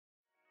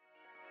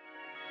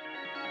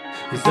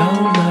With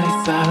all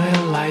my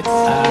satellites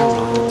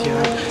around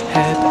your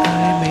head,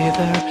 I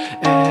measure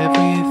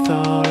every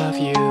thought of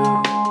you.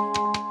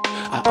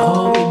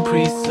 How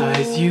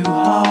imprecise you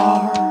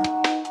are.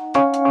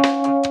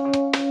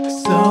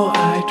 So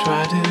I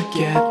try to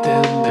get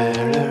them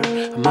better,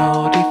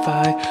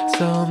 modify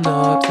some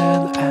notes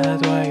and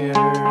add wires,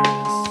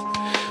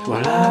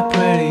 while a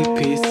pretty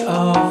peace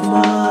of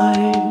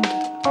mind.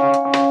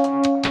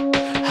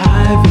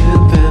 I've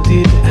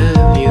invented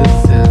a new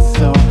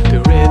sensor to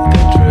read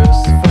the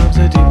truth from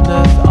the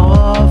deepness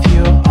of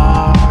your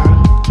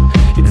heart.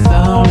 It's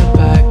all a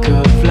pack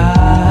of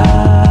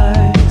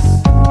lies.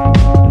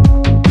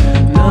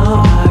 Now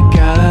I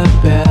got a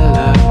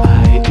better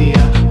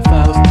idea of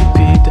how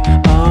stupid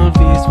all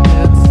these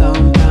plans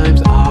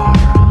sometimes are,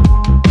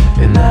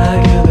 and I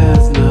guess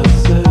there's no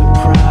surprise.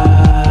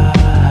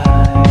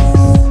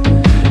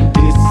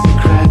 This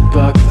secret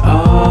box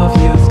of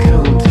yours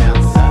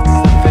contains lots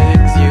of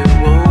things you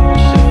won't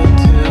show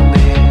to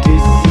me.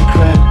 This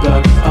secret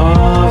box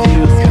of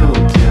yours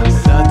contains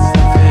lots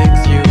of things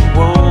you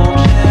won't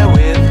share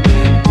with me.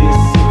 This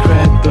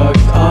secret box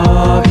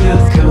of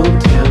yours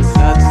contains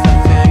lots of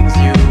things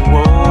you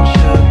won't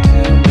show to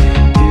me.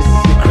 This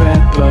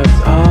secret box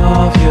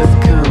of yours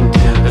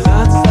contains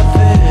lots of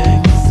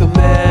things, so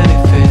many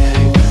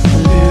things.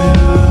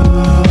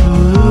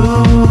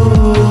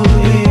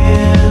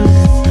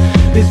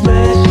 These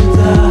mansions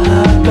are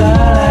a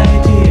bad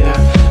idea.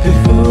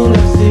 They're full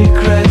of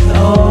secrets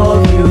of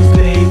you,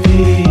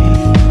 baby.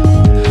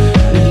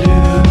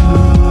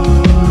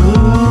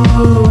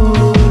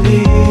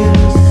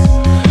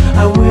 I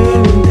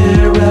will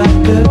interrupt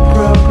the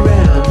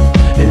program,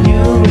 and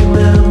you'll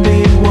remember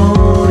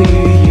what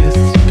you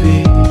used to be.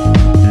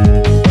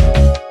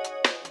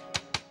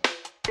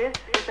 This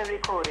is a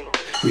recording.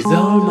 With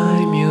all my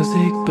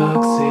music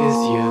boxes,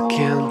 you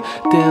can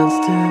dance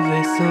to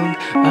this song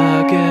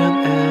again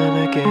and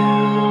again.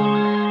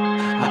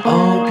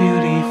 How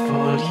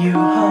beautiful you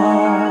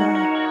are.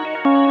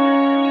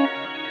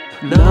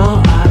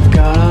 Now I've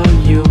got all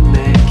your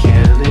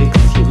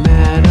mechanics, your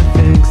meta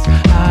things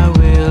I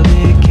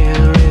really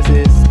can't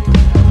resist,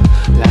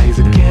 like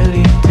the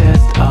candy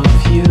taste of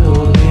your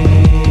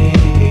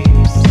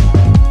lips.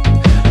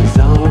 With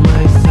all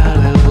my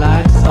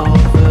satellites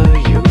over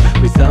you,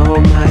 with all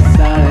my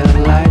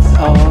satellites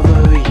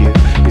over you,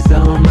 with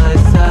all my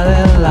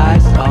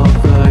satellites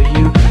over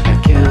you, I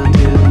can't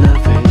do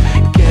nothing,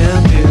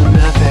 can't do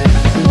nothing.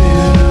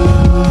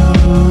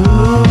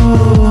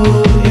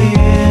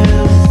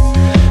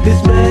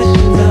 These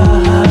machines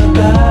are a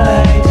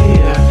bad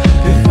idea.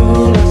 They're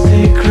full of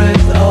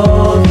secrets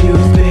of you,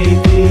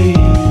 baby.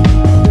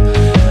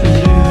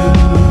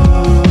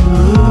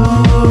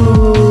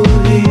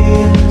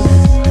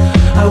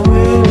 I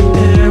will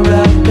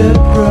interrupt the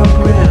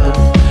program,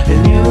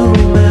 and you'll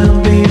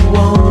remember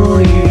what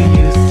you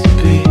used to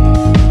be.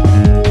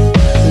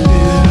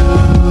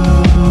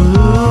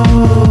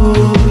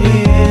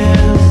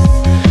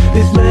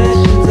 These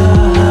machines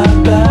are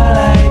a bad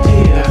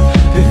idea.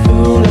 They're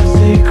full of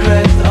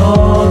secrets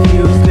of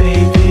you,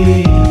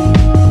 baby.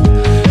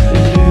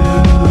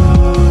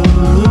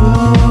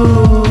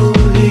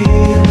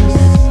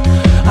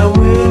 I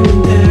will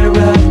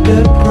interrupt the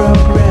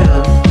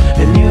program,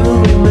 and you'll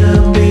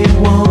remember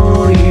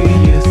what you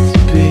used to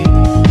be.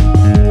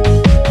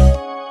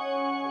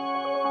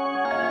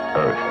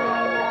 Earth,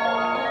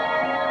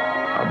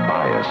 a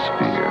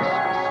biosphere,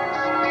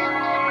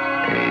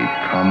 a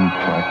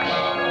complex,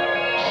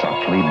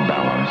 subtly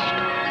balanced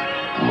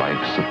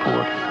life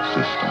support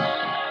system.